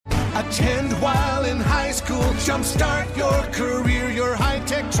Attend while in high school. Jumpstart your career. Your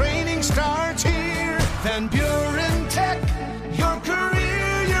high-tech training starts here. Van Buren Tech. Your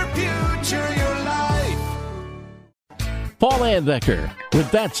career, your future, your life. Paul Anbecker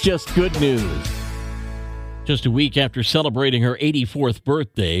with That's Just Good News. Just a week after celebrating her 84th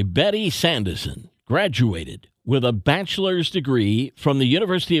birthday, Betty Sanderson graduated with a bachelor's degree from the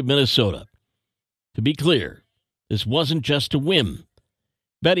University of Minnesota. To be clear, this wasn't just a whim.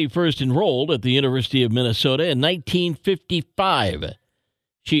 Betty first enrolled at the University of Minnesota in 1955.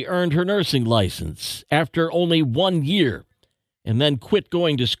 She earned her nursing license after only 1 year and then quit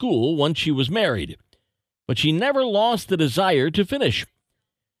going to school once she was married. But she never lost the desire to finish.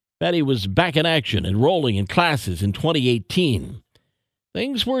 Betty was back in action, enrolling in classes in 2018.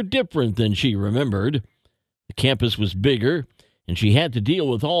 Things were different than she remembered. The campus was bigger, and she had to deal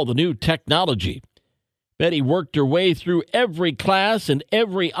with all the new technology. Betty worked her way through every class and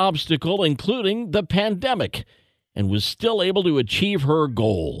every obstacle, including the pandemic, and was still able to achieve her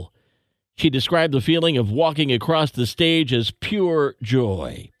goal. She described the feeling of walking across the stage as pure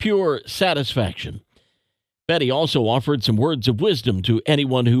joy, pure satisfaction. Betty also offered some words of wisdom to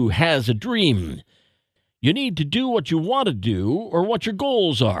anyone who has a dream. You need to do what you want to do or what your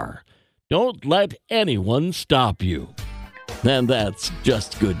goals are. Don't let anyone stop you. And that's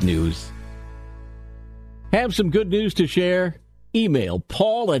just good news. Have some good news to share? Email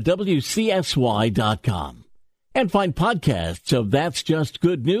paul@wcsy.com. And find podcasts of That's Just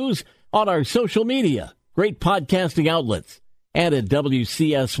Good News on our social media, great podcasting outlets, and at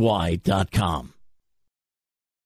wcsy.com.